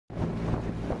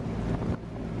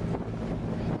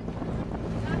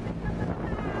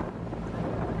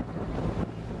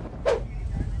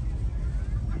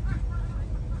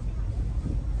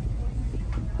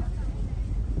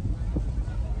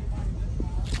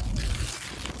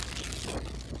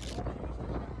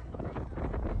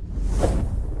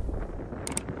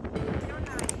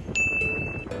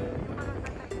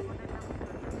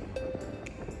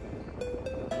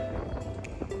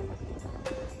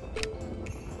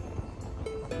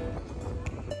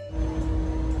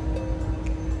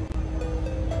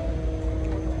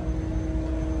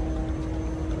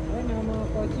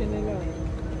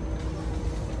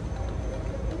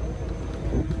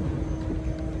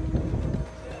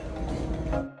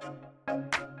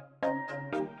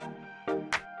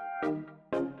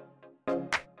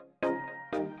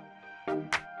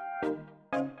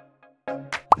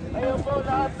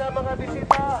na mga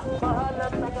bisita, mahal at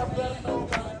taga-Puerto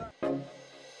Galera.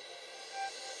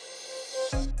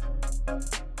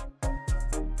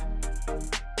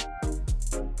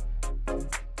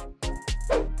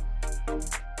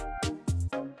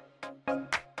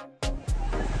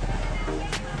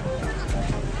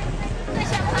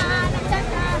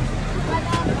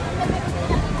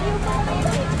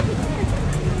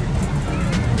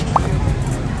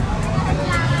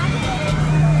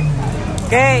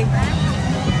 Okay.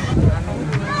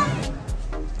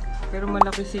 Pero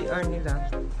malaki CR nila.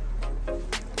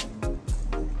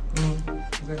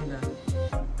 Ganda.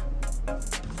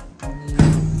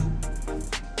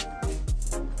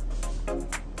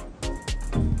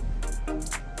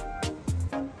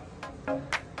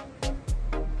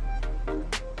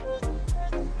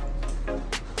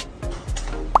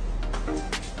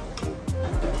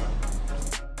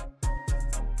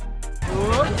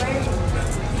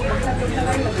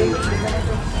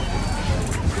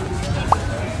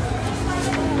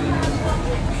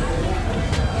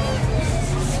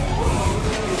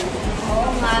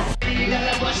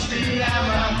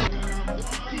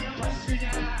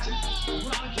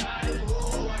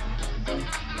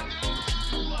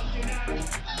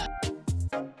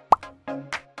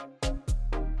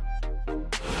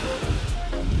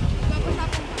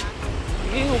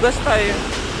 Sige, hugas tayo.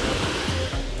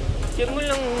 Share mo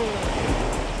lang.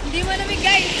 Hindi mo namin,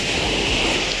 guys.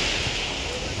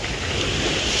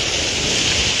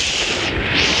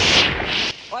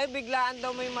 Oy, biglaan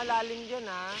daw may malalim dyan,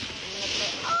 ha? Ingat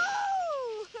tayo.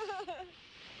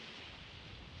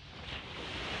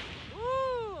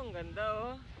 Oh! Ang ganda,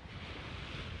 oh.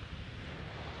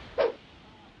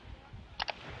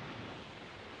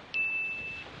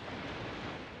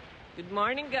 Good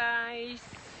morning, guys.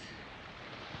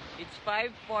 It's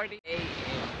 5:40 a.m.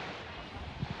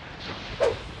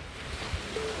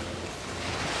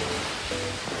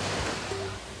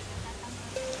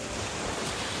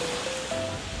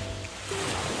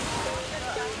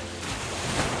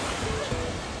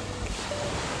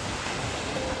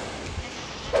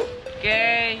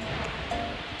 Okay.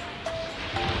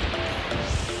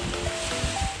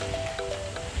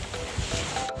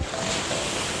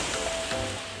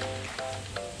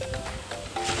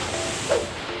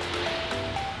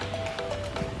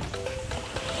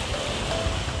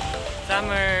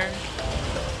 Summer.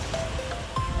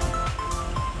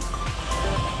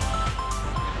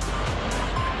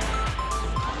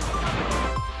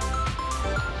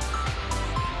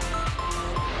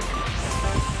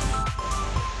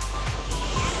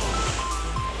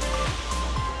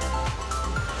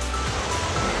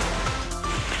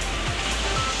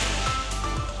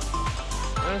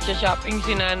 Shopping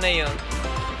si nanay yun.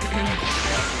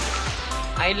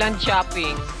 Island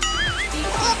shopping.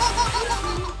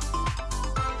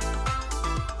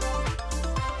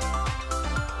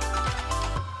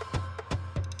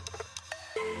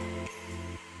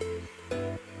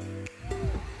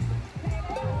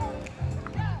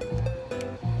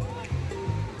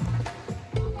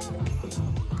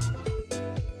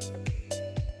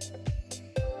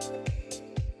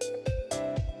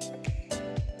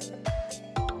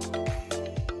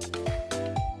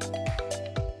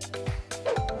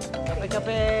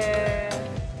 Kape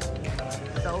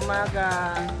sa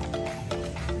umaga.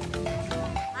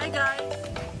 Hi guys.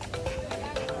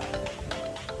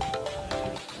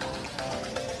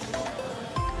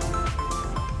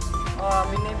 Oh,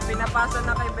 pinapasa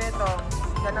na kay Beto.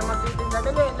 Siya na magtitinda.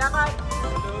 Dali, lakad.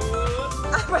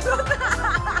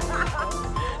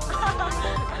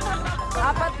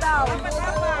 Apat daw.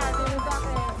 Apat.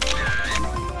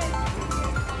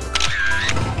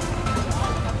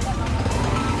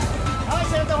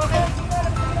 Sino sa akin?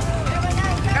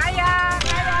 Kaya!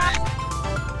 Kaya!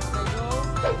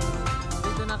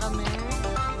 Dito na kami.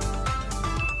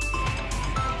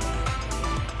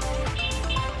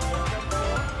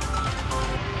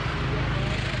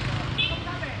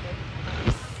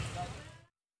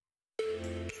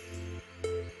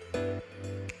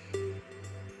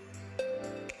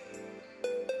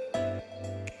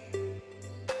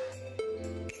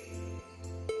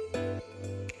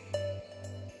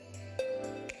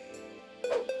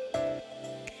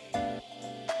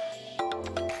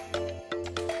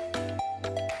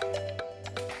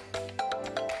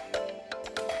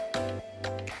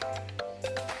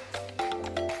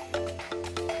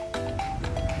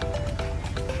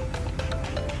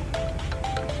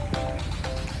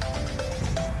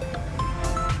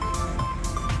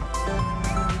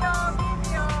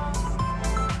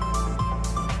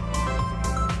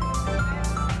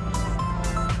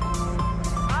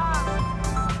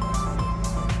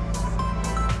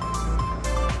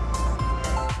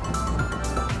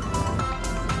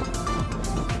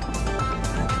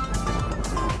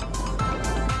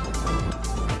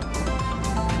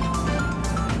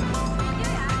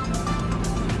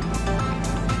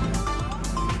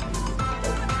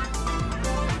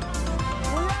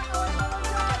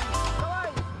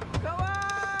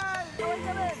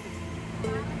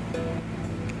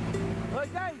 Hoy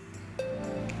guys!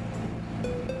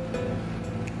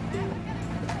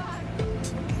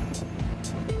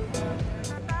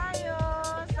 Na tayo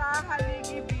sa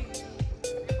Haligibing.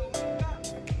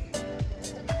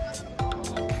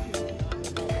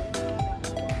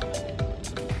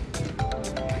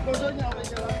 Ikaw doon niya, okay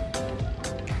ka lang?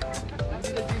 Hindi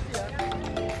na GC ha?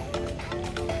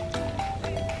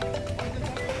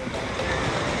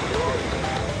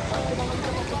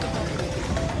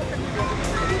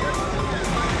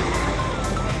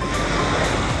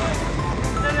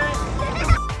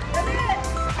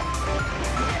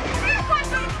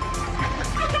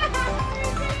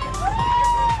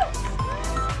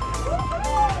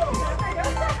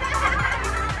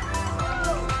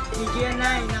 Video yan na,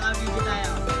 naka-video tayo.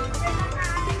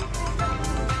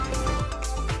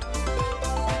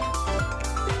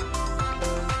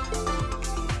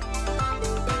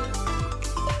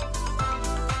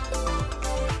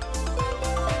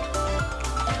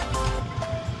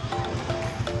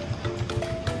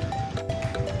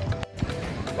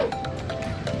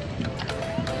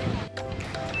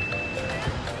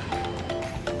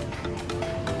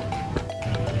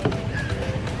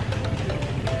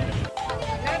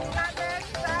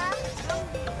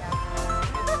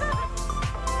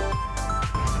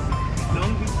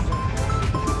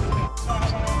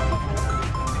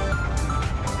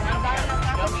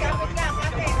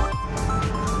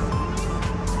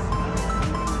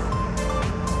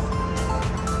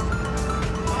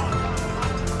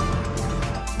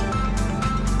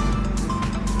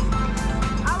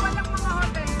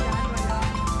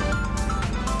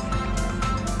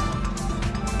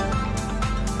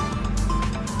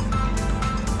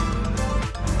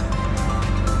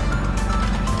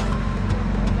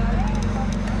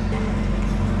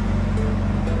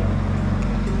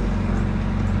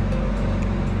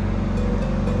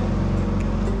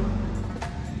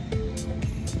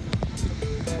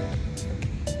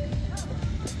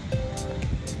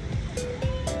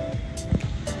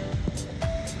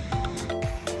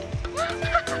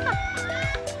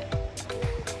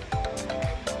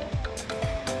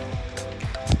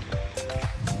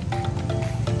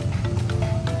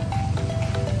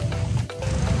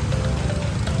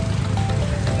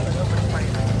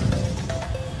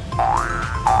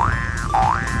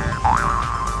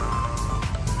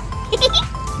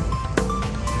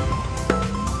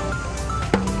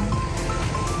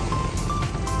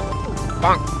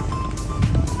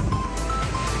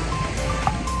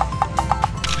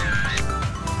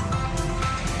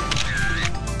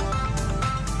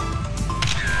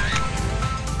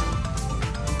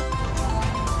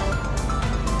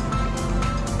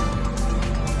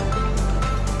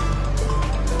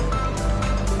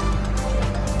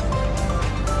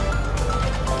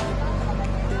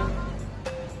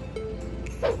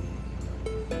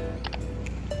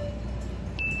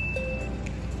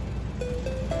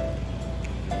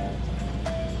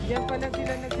 Diyan pala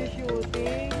sila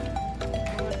nag-shooting.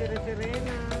 Mga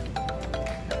sirena-sirena.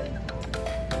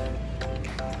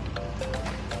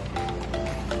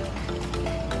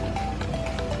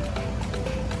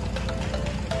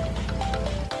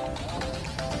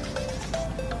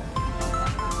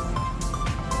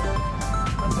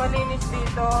 Mas malinis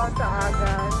dito sa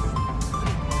Agas.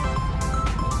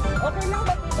 Okay lang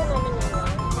ba dito namin yun?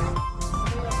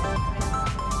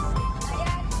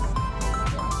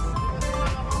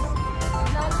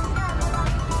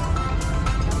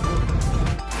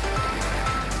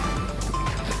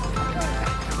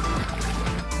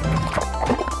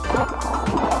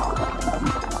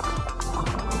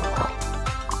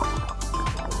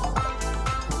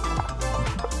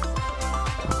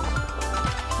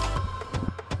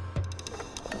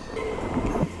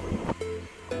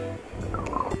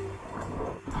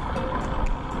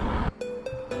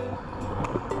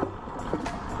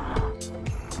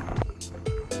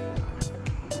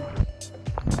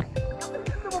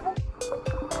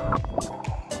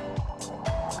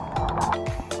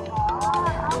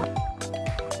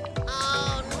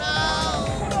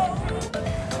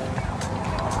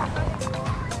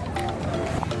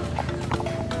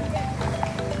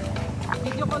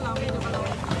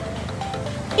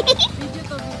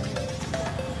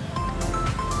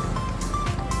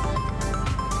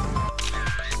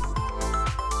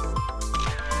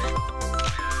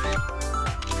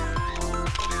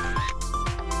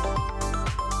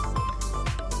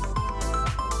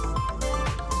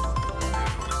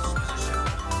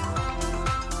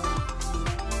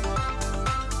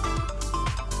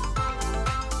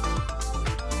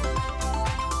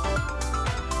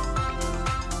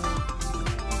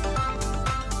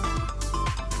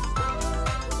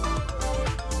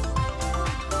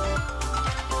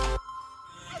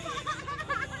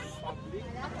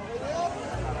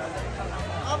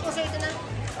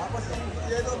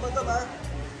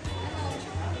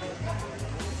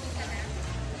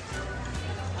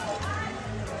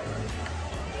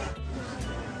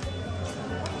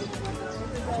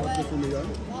 Gusto mo yan?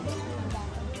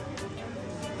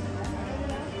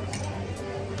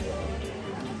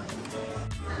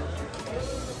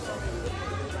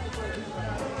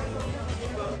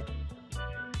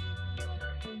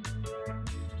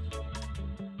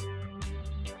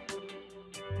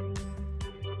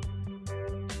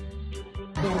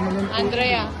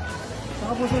 Andrea.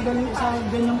 Saka po sa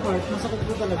ganyang part, masakit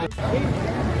po talaga.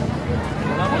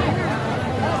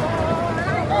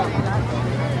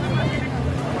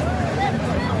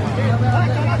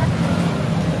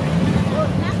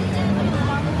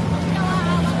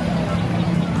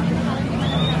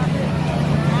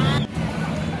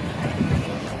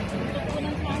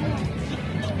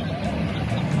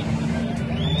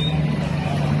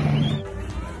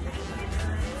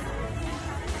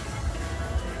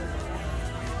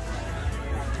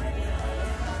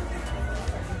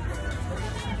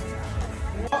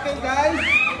 Okay guys!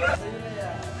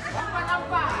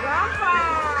 Rampa!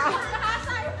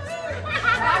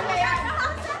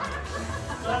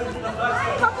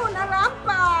 Iba po na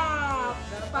rampa!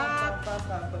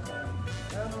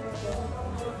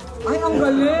 Ay, ang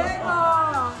galing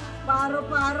ah!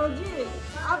 Paro-paro G!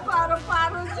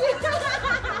 Paro-paro G!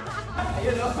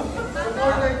 Ayun o.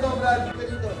 Supporter ito, Brad. Dito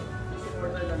dito.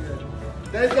 Supporter lang yan.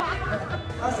 Dahil ka...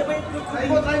 sa may itlog ko.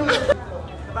 Try mo.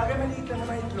 Bagay maliit na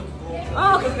may itlog ko.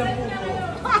 Oh!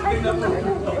 Itlog ng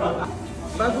pupo.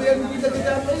 Bago yan, hindi na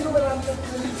gagawin. Ayun, marami na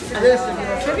pinaliit. Yes.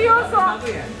 Seryoso?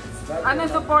 Ano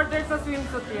supporter sa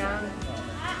swimsuit yan?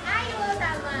 Ayaw,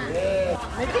 tama.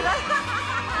 May kilala.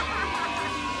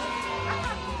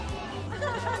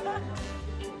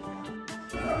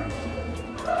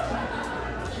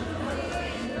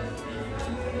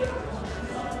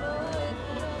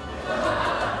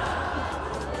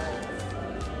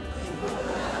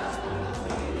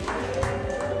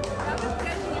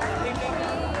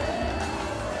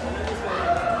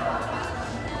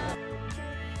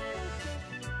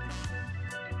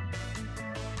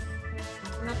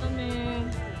 Na kami.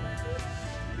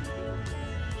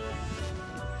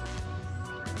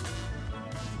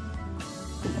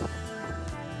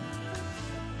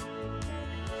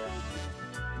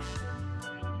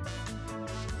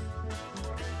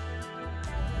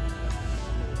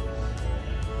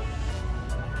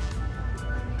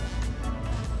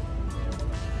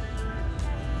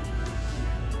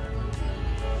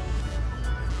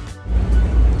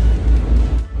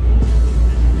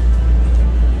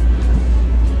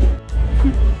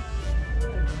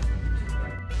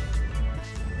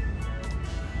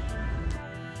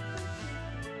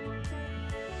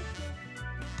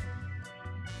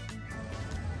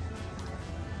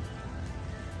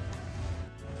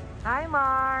 Hi,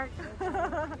 Mark!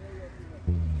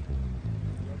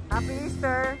 Happy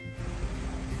Easter!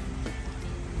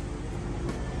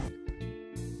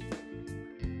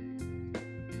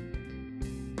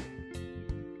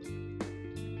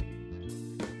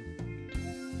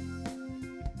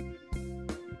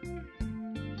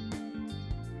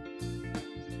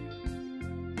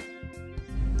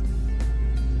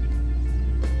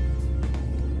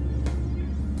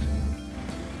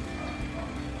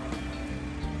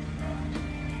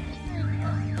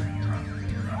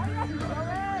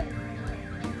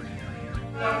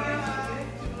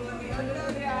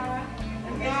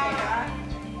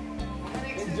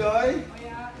 Enjoy!